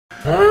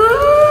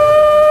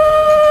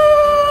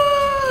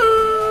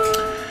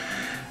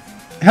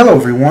Hello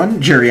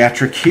everyone,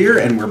 Geriatric here,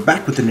 and we're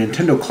back with the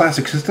Nintendo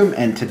Classic System,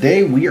 and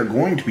today we are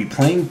going to be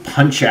playing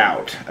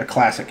Punch-Out!, a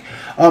classic.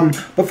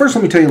 But first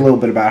let me tell you a little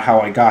bit about how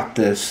I got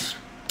this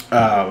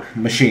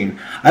machine.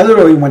 I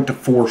literally went to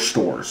 4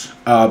 stores,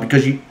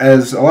 because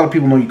as a lot of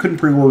people know, you couldn't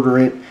pre-order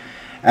it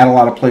at a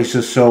lot of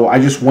places, so I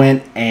just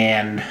went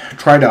and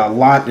tried a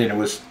lot, and it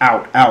was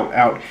out.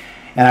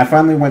 And I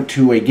finally went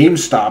to a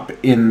GameStop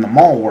in the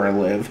mall where I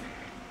live,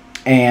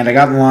 and I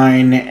got in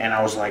line, and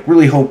I was like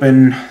really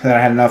hoping that I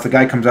had enough. The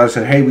guy comes out and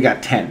said, "Hey, we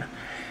got 10."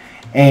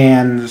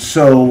 And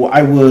so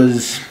I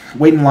was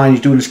waiting in line. He's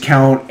doing his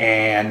count,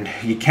 and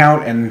you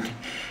count, and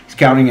he's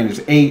counting, and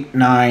it's 8,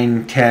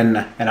 9,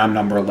 10, and I'm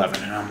number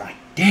 11. And I'm like,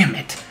 damn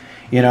it,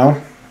 you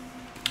know,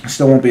 I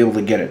still won't be able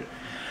to get it.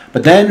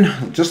 But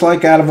then, just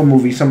like out of a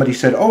movie, somebody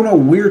said, "Oh no,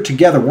 we're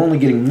together. We're only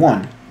getting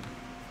one,"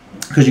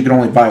 because you can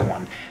only buy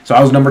one. So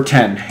I was number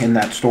 10 in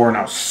that store, and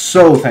I was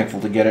so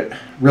thankful to get it.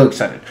 Real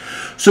excited.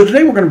 So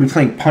today we're going to be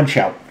playing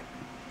Punch-Out!.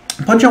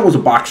 Punch-Out! Was a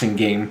boxing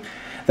game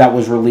that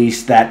was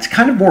released that's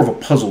kind of more of a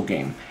puzzle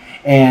game.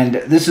 And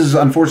this is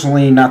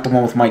unfortunately not the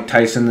one with Mike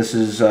Tyson. This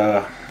is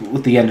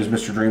with the end is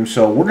Mr. Dream.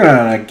 So we're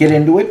going to get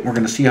into it. We're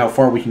going to see how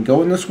far we can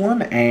go in this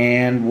one.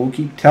 And we'll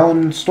keep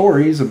telling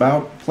stories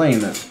about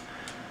playing this.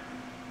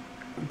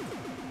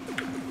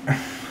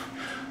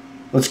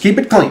 Let's keep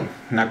it clean.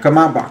 Not come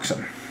out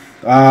boxing.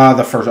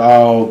 The first,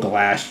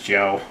 Glass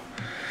Joe.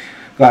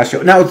 Glass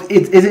Joe. Now,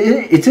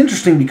 it's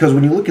interesting because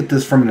when you look at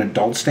this from an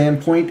adult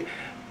standpoint,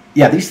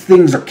 yeah, these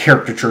things are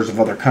caricatures of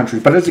other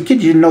countries. But as a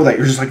kid, you didn't know that.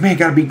 You're just like, man,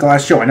 gotta be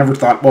Glass Joe. I never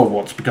thought, well,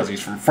 it's because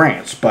he's from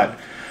France. But,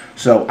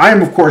 so, I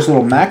am, of course,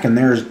 Little Mac, and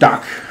there's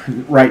Doc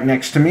right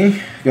next to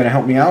me, gonna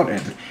help me out.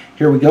 And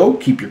here we go.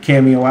 Keep your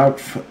cameo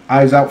out,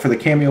 eyes out for the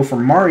cameo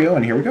from Mario,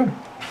 and here we go.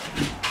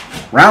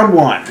 Round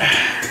 1.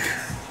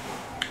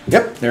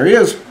 Yep, there he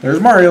is. There's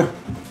Mario.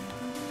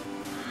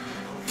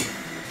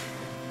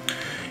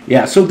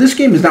 Yeah, so this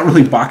game is not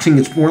really boxing.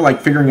 It's more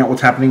like figuring out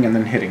what's happening and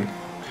then hitting.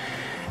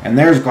 And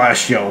there's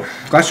Glass Joe.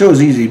 Glass Joe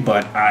is easy,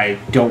 but I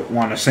don't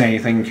want to say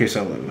anything in case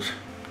I lose.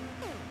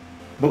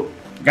 Oh,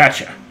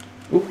 gotcha.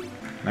 Oh,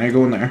 now you're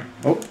going there.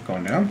 Oh,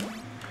 going down.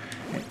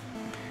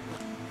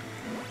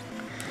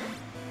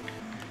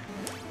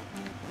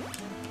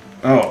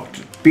 Oh,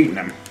 just beating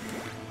him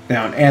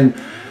down. And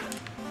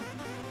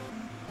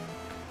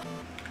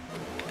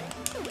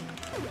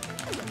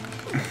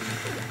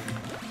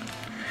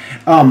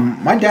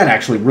my dad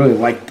actually really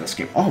liked this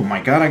game. Oh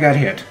my god, I got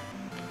hit.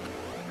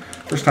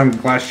 First time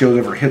Glass Joe's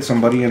ever hit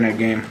somebody in a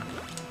game.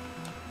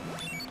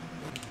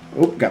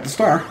 Oh, got the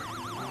star.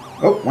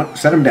 Oh, what?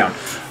 Set him down.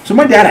 So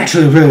my dad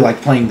actually really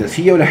liked playing this.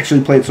 He would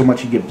actually play it so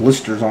much he'd get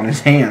blisters on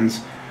his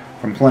hands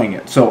from playing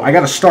it. So I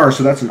got a star,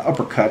 so that's an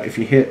uppercut if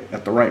you hit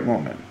at the right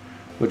moment,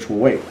 which will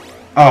wait.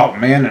 Oh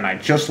man, and I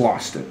just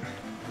lost it.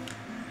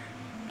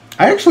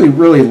 I actually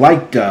really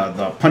liked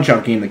the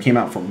Punch-Out! Game that came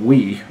out for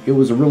Wii. It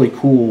was a really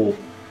cool,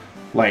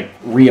 like,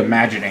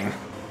 reimagining.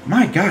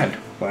 My god,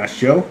 Glass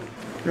Joe,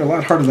 you're a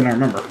lot harder than I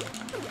remember.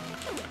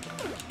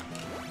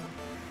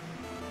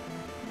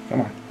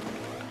 Come on.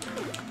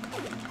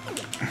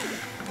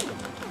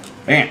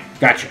 Bam,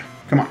 gotcha.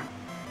 Come on.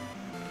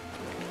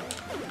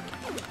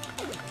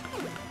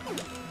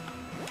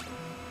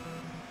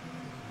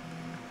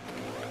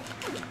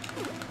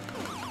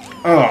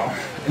 Oh,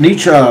 and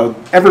each,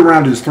 every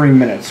round is 3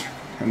 minutes.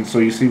 And so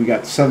you see we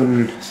got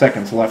 7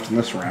 seconds left in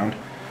this round.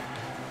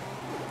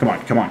 Come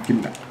on, come on, keep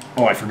it up.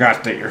 Oh, I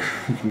forgot that you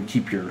can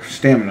keep your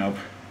stamina up.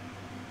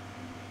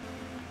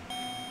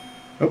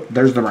 Oh,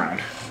 there's the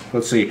round.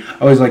 Let's see. I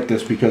always like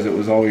this because it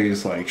was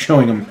always like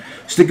showing them,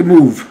 stick and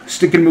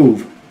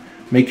move,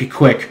 make it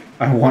quick.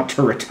 I want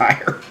to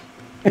retire.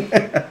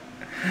 But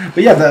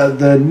yeah,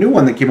 the new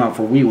one that came out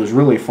for Wii was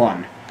really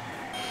fun.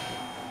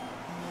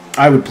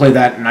 I would play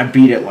that and I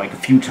beat it like a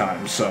few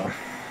times, so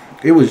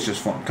it was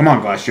just fun. Come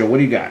on, Glass Joe, what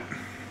do you got?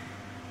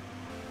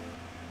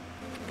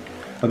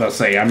 I was about to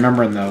say, I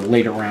remember in the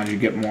later rounds you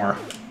get more.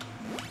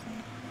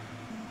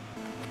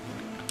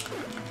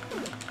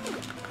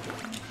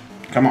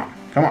 Come on,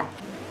 come on,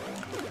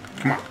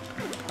 come on.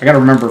 I gotta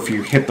remember if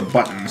you hit the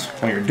buttons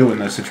while you're doing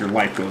this, if your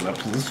life goes up.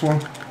 Is this one?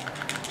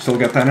 Still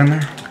got that in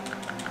there?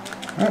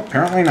 Oh,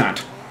 apparently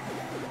not.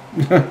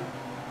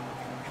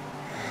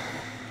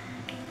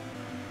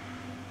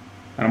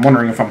 And I'm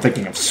wondering if I'm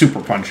thinking of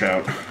Super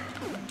Punch-Out!,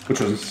 which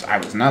was, I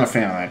was not a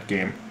fan of that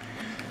game.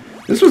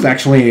 This was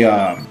actually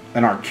an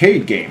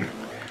arcade game.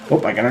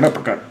 Oh, I got an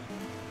uppercut.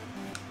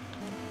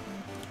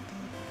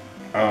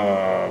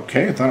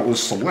 Okay, I thought it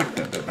was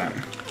selected at that.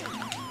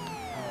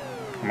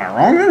 Am I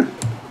wrong there?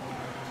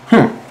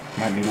 Huh.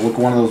 Might need to look at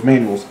one of those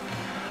manuals.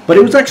 But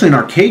it was actually an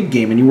arcade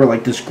game, and you were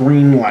like this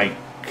green, like,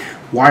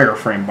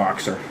 wireframe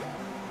boxer.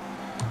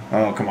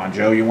 Oh, come on,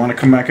 Joe. You want to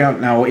come back out?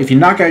 Now, if you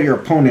knock out your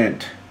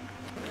opponent...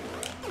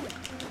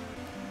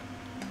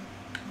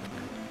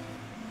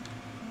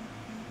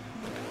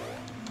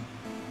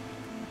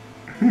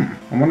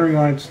 I'm wondering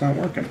why it's not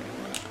working.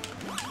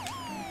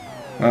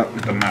 Well,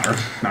 it doesn't matter.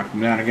 Knock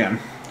him down again.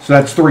 So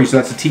that's 3, so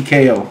that's a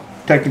TKO.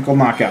 Technical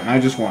knockout, and I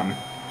just won.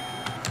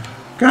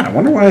 God, I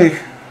wonder why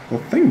the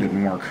thing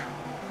didn't work.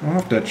 I'll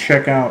have to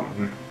check out.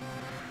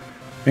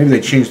 Maybe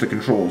they changed the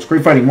controls.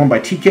 Great Fighting won by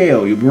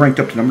TKO. You'll be ranked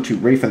up to number 2.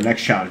 Ready for the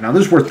next challenge. Now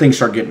this is where things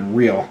start getting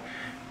real.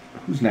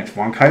 Who's next?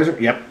 Von Kaiser?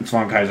 Yep, it's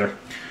Von Kaiser.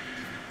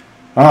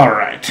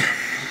 Alright.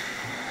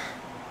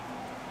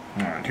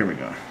 Alright, here we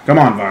go. Come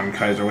on, Von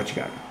Kaiser. What you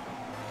got?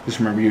 Just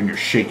remember you and your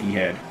shaky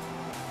head.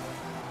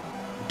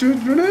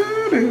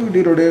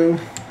 Do-do-do-do-do-do-do.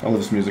 I love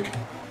this music.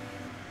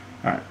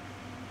 Alright.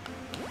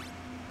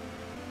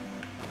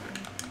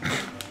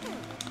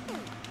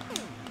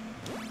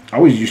 I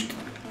always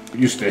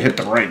used to hit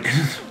the right.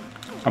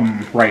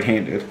 I'm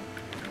right-handed.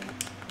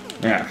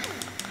 Yeah.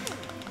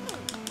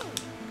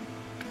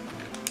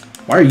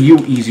 Why are you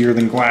easier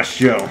than Glass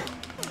Joe?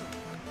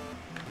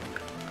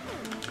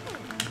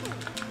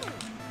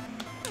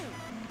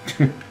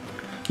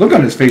 Look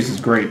on his face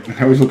is great.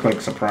 I always look like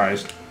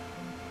surprised.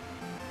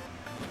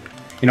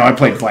 You know, I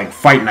played like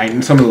Fight Night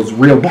and some of those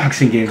real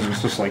boxing games. It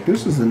was just like,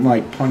 this isn't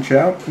like Punch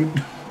Out. Ooh,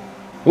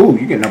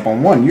 you're getting up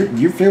on one.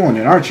 You're feeling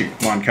it, aren't you,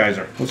 Von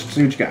Kaiser? Let's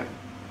see what you got.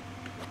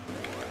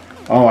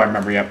 Oh, I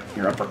remember. Yep,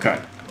 your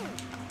uppercut.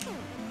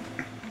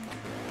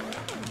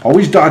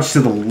 Always dodge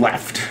to the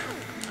left.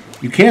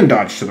 You can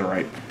dodge to the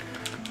right,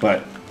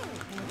 but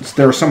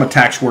there are some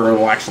attacks where it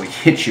will actually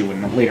hit you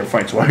in the later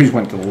fights, so I always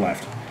went to the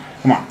left.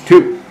 Come on,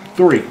 2,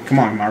 3. Come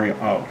on, Mario.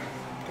 Oh,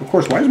 of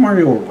course. Why is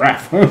Mario a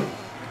ref?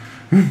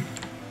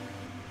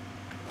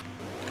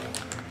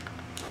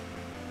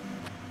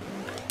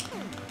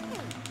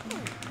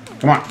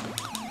 Come on.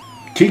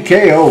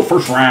 TKO,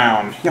 first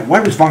round. Yeah,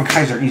 why was Von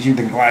Kaiser easier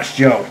than Glass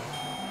Joe?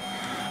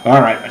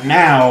 Alright, but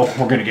now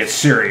we're going to get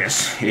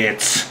serious.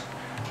 It's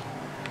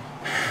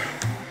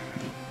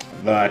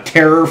the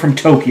terror from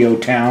Tokyo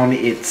Town.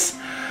 It's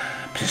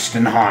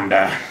Piston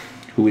Honda,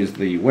 who is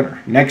the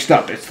winner. Next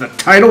up, it's the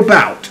title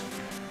bout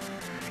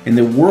in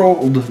the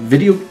World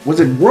Video...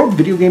 Was it World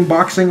Video Game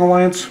Boxing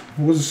Alliance?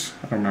 I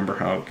don't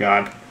remember. Oh,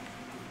 God.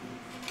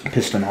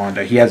 Piston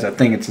Honda. He has that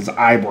thing. It's his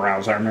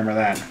eyebrows. I remember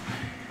that.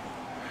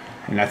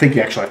 And I think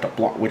you actually have to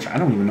block, which I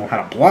don't even know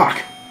how to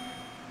block.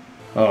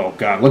 Oh,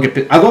 God. Look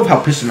at... I love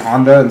how Piston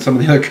Honda and some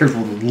of the other characters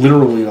were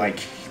literally, like,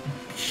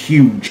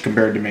 huge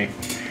compared to me.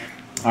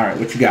 Alright,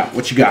 what you got?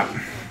 What you got?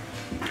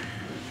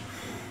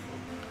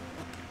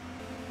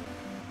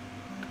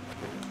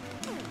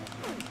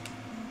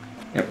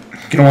 Yep.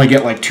 You can only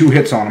get, like, 2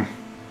 hits on him.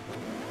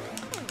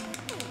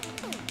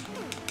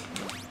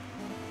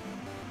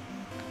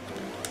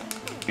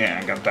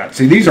 Yeah, I got that.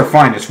 See, these are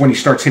fine. It's when he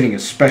starts hitting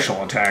his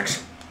special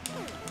attacks.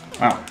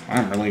 Wow,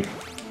 I'm really...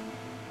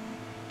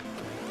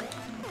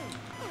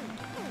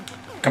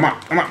 Come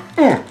on, come on.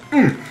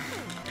 And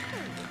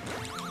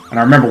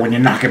I remember when you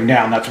knock him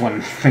down, that's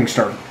when things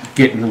start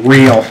getting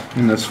real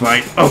in this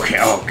fight. Okay,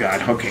 oh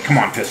God. Okay, come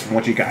on, Piston.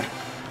 What you got?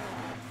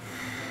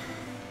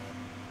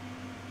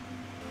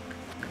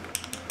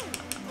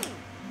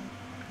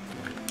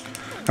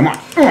 Come on.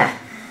 I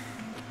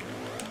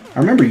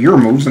remember your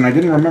moves, and I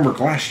didn't remember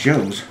Glass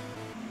Joe's.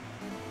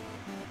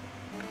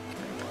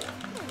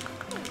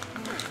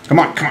 Come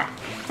on, come on.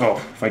 Oh,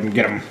 if I can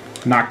get him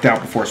knocked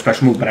out before a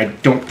special move, but I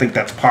don't think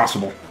that's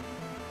possible.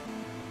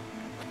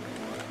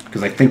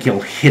 Because I think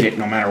he'll hit it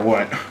no matter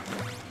what.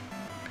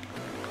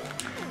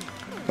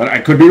 But I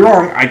could be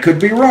wrong. I could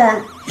be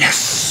wrong.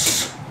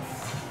 Yes!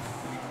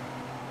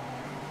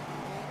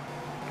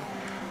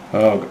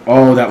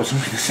 Oh, that was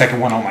only the second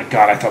one. Oh my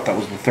God, I thought that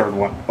was the third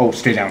one. Oh,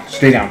 stay down.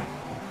 Stay down.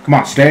 Come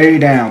on, stay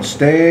down.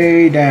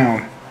 Stay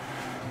down.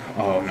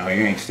 Oh, no,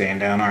 you ain't staying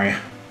down, are you?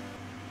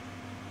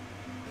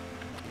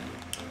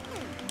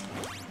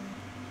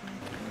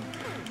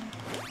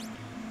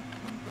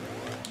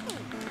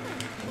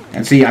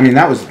 And see, I mean,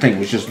 that was the thing. It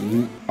was just...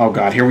 Oh,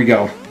 God, here we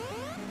go.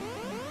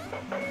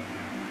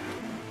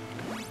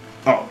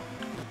 Oh.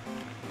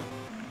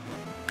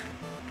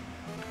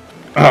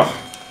 Oh.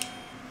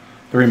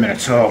 3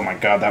 minutes. Oh, my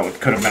God, that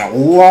could have been a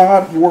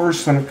lot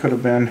worse than it could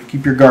have been.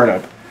 Keep your guard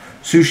up.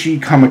 Sushi,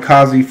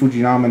 Kamikaze,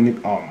 Fujinama...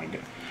 Oh, my God.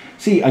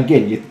 See,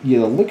 again,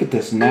 you look at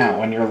this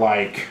now, and you're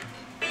like...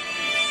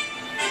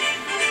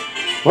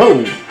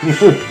 Whoa.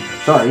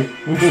 Sorry.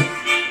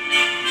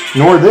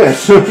 Ignore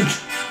this.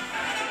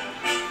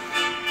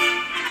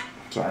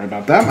 Sorry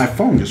about that. My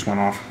phone just went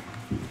off.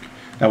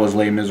 That was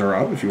Les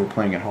Miserables if you were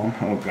playing at home.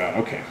 Oh, God.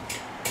 Okay.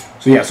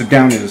 So, yeah. So,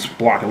 down is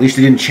block. At least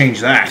it didn't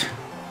change that.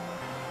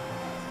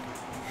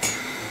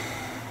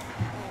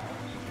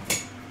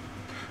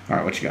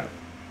 Alright, what you got?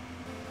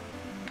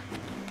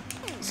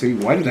 See,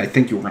 why did I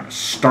think you were going to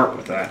start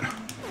with that?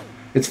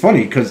 It's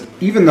funny, because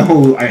even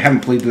though I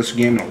haven't played this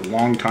game in a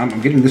long time,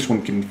 I'm getting this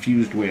one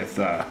confused with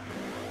the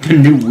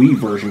new Wii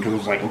version, because it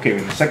was like, okay,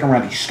 in the second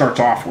round, he starts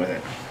off with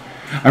it.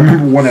 I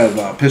remember one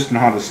of Piston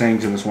Honda's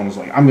sayings in this one is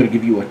like, I'm going to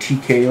give you a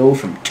TKO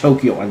from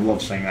Tokyo. I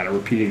love saying that. I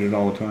repeated it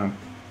all the time.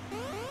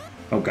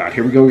 Oh, God.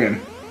 Here we go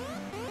again.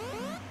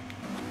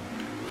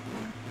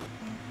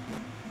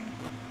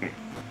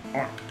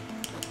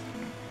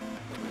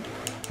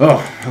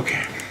 Oh,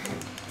 okay.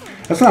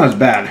 That's not as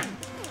bad.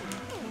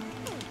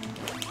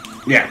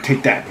 Yeah,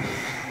 take that.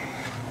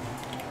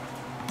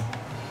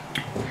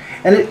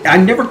 And I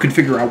never could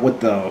figure out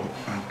what the...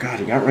 Oh, God,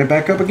 he got right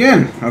back up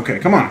again. Okay,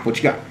 come on. What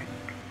you got?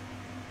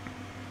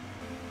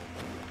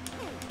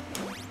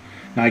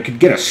 Now, I could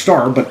get a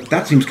star, but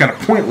that seems kind of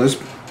pointless.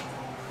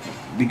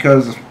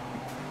 Because...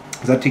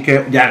 Is that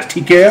TKO? Yeah, it's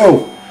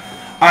TKO.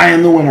 I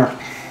am the winner.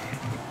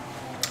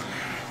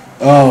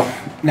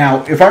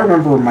 Now, if I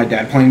remember my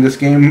dad playing this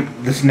game,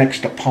 this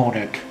next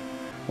opponent...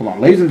 Hold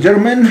on. Ladies and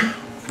gentlemen,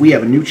 we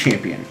have a new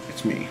champion.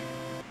 It's me.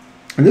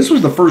 And this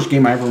was the first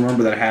game I ever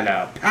remember that had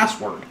a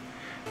password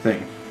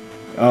thing.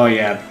 Oh,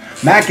 yeah.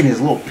 Mac in his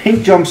little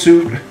pink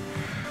jumpsuit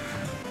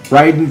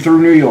riding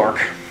through New York.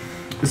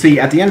 See,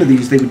 at the end of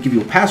these, they would give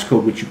you a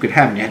passcode which you could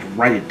have, and you had to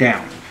write it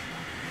down.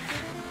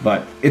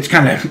 But it's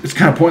kind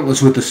of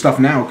pointless with this stuff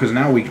now, because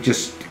now we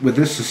just, with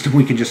this system,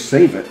 we can just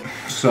save it.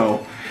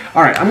 So,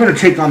 all right, I'm going to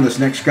take on this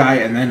next guy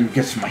and then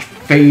get to my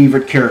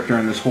favorite character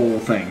in this whole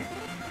thing.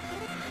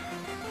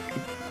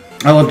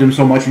 I loved him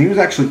so much, and he was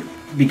actually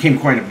became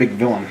quite a big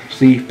villain.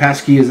 See,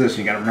 passkey is this, and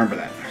you got to remember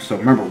that. So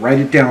remember, write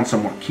it down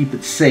somewhere, keep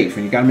it safe,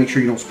 and you got to make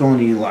sure you don't spill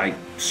any like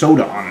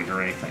soda on it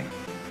or anything.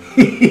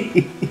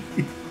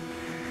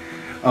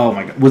 Oh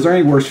my God, was there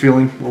any worse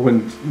feeling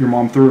when your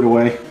mom threw it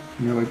away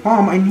and you're like,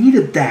 Mom, I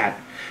needed that?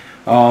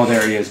 Oh,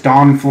 there he is,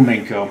 Don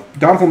Flamenco.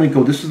 Don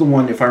Flamenco. This is the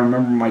one. If I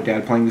remember my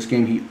dad playing this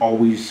game, I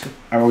always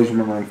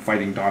remember him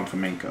fighting Don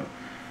Flamenco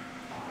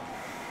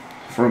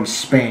from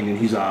Spain, and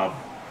he's a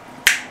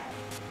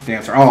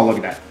dancer. Oh, look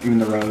at that. Even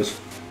the rose.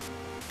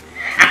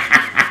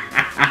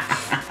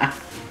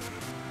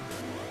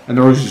 And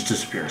the rose just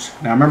disappears.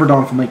 Now, remember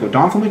Don Flamenco.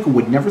 Don Flamenco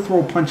would never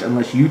throw a punch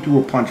unless you threw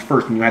a punch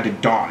first and you had to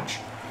dodge.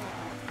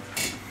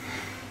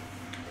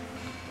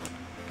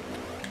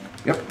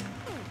 Yep.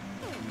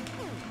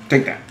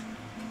 Take that.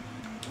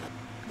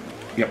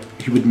 Yep.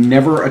 He would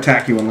never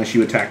attack you unless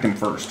you attacked him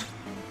first.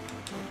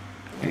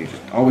 And he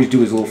just always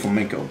do his little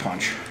flamenco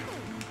punch.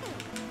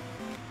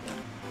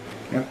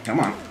 Yep, come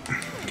on.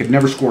 Could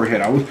never score a hit.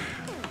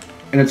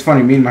 And it's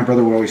funny, me and my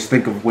brother would always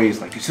think of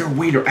ways like, is there a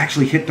way to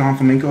actually hit Don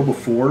Flamenco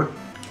before?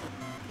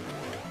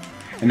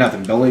 And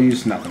nothing.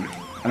 Billy's nothing.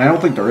 And I don't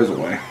think there is a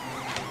way.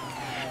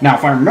 Now,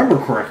 if I remember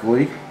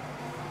correctly,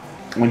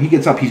 when he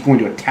gets up, he's going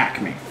to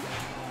attack me.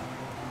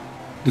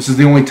 This is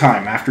the only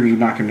time after you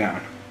knock him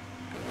down.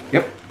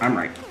 Yep, I'm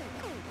right.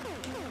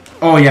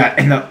 Oh, yeah,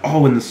 and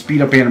the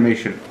speed up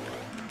animation.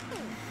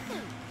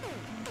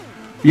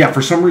 Yeah,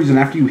 for some reason,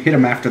 after you hit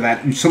him after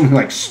that, you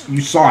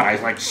saw it. I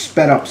like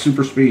sped up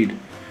super speed.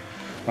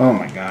 Oh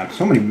my God,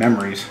 so many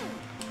memories.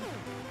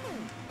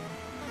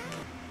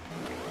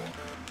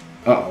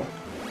 Uh-oh.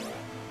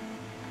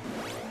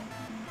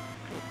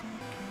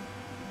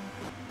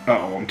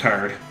 Uh-oh, I'm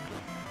tired.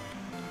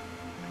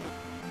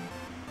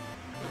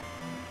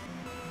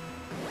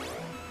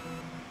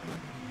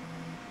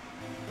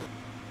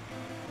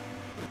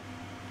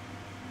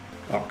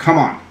 Oh, come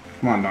on.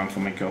 Come on, Don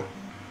Flamenco.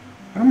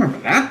 I don't remember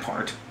that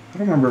part. I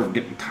don't remember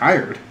getting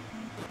tired.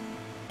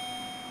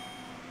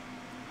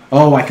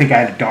 Oh, I think I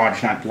had to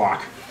dodge, not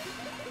block.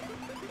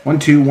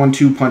 1-2,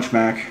 1-2, punch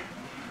back.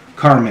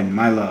 Carmen,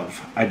 my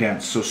love, I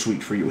dance so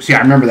sweet for you. See,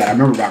 I remember that. I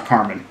remember about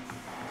Carmen.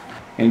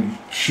 And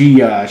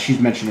she's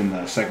mentioned in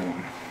the second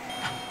one.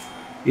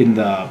 In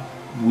the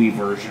Wii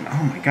version.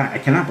 Oh my God, I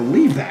cannot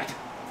believe that.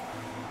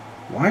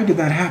 Why did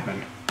that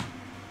happen?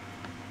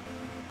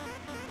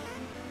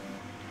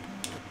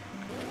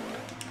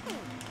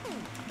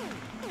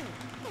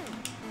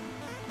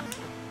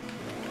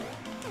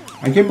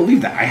 I can't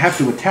believe that. I have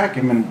to attack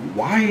him, and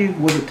why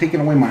was it taking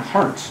away my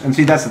hearts? And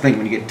see, that's the thing.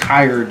 When you get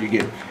tired,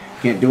 you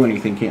can't do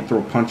anything, can't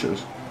throw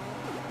punches.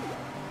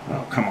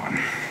 Oh, come on.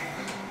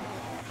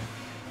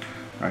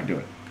 All right, do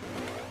it.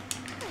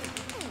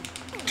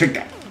 Take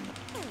that.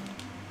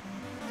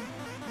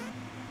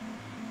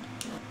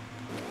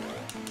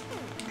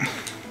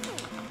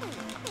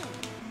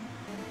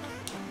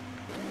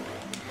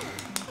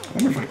 I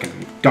wonder if I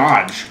can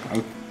dodge.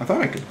 I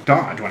thought I could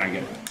dodge when I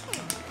get...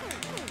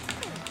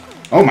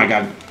 Oh my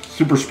God,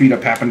 super speed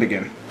up happened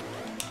again.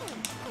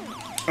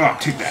 Oh,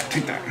 take that,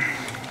 take that.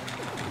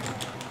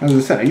 As I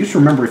said, I used to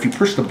remember if you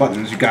push the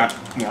buttons, you got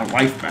more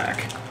life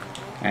back.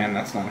 And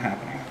that's not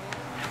happening.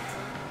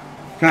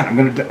 God,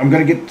 I'm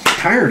gonna get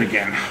tired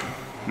again.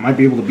 I might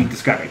be able to beat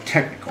this guy by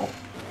technical.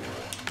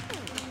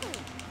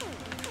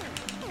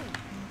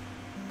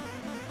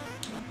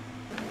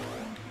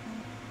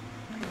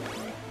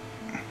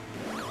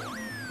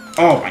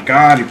 Oh my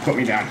God, he put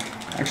me down.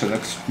 Actually,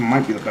 that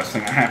might be the best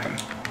thing that happened.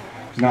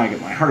 Because now I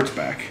get my hearts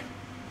back.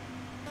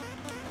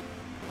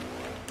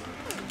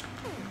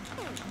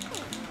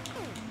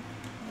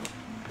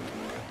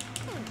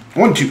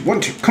 One, two,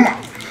 come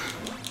on.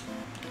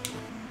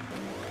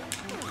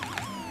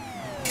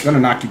 I'm gonna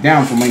knock you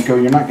down, Flamenco.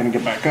 You're not gonna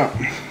get back up.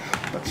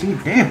 But see,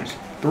 damn it.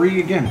 3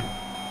 again.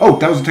 Oh,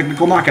 that was a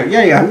technical knockout.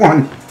 Yay, I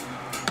won.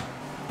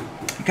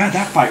 God,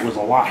 that fight was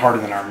a lot harder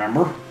than I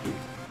remember.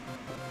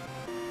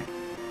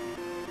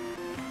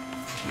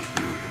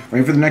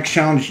 Ready for the next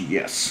challenge?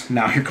 Yes.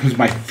 Now here comes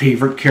my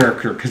favorite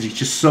character because he's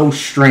just so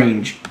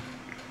strange.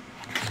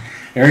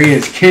 There he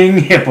is, King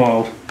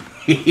Hippo.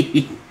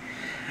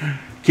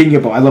 King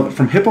Hippo. I love it.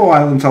 From Hippo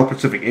Island, South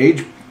Pacific.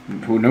 Age,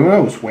 who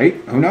knows? Wait,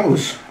 who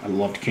knows? I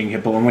loved King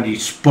Hippo. And when he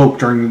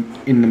spoke in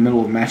the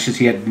middle of matches,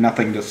 he had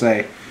nothing to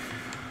say.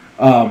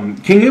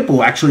 King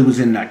Hippo actually was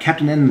in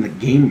Captain N and the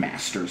Game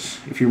Masters.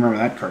 If you remember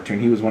that cartoon,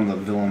 he was one of the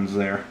villains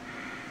there.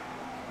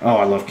 Oh,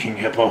 I love King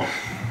Hippo.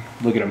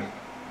 Look at him.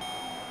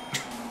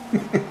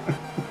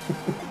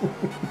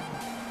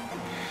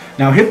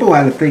 Now, Hippo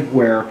had a thing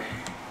where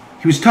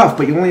he was tough,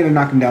 but you only had to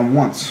knock him down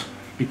once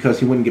because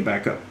he wouldn't get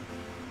back up.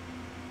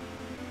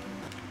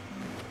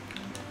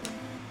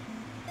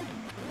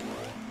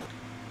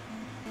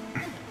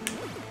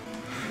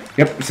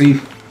 Yep, see,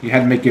 you had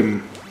to make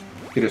him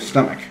hit his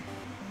stomach.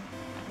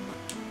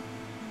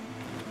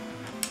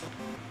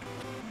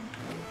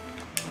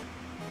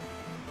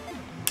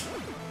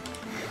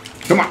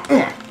 Come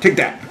on, take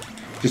that.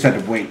 Just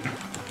had to wait.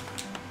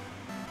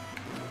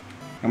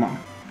 Come on.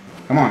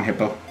 Come on,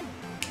 Hippo.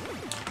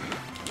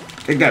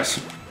 Take this.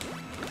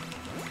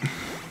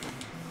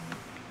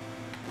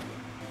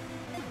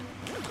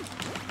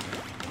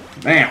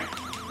 Bam.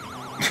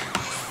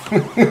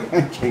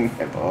 King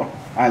Hippo.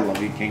 I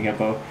love you, King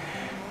Hippo.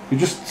 You're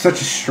just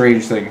such a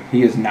strange thing.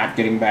 He is not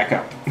getting back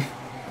up.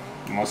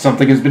 Unless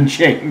something has been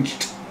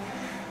changed.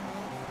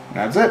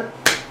 That's it.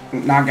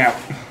 Knockout.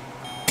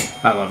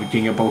 I love you,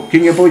 King Hippo.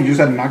 King Hippo, you just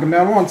had to knock him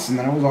down once, and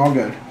then it was all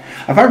good.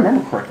 If I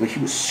remember correctly, he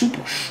was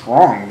super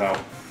strong, though.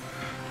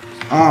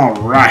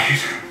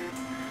 Alright.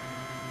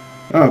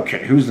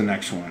 Okay, who's the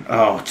next one?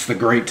 Oh, it's the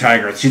Great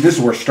Tiger. See, this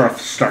is where stuff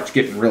starts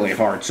getting really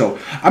hard. So,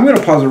 I'm going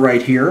to pause it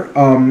right here.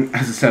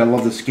 As I said, I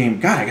love this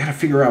game. God, I got to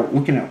figure out,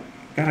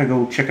 gotta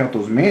go check out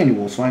those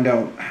manuals, find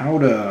out how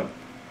to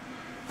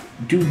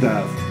do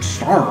the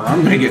star.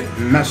 I'm going to get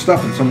messed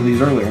up in some of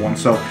these earlier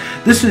ones. So,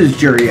 this is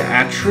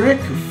Geriatric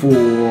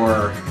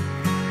for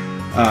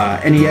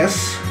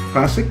NES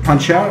Classic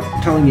Punch-Out.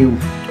 I'm telling you,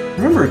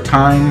 remember a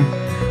time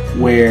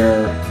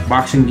where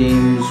boxing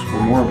games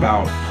were more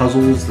about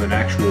puzzles than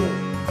actual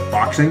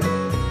boxing?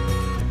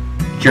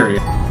 Geriatric.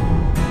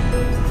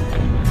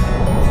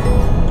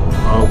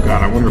 Oh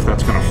god, I wonder if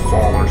that's going to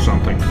fall or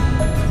something.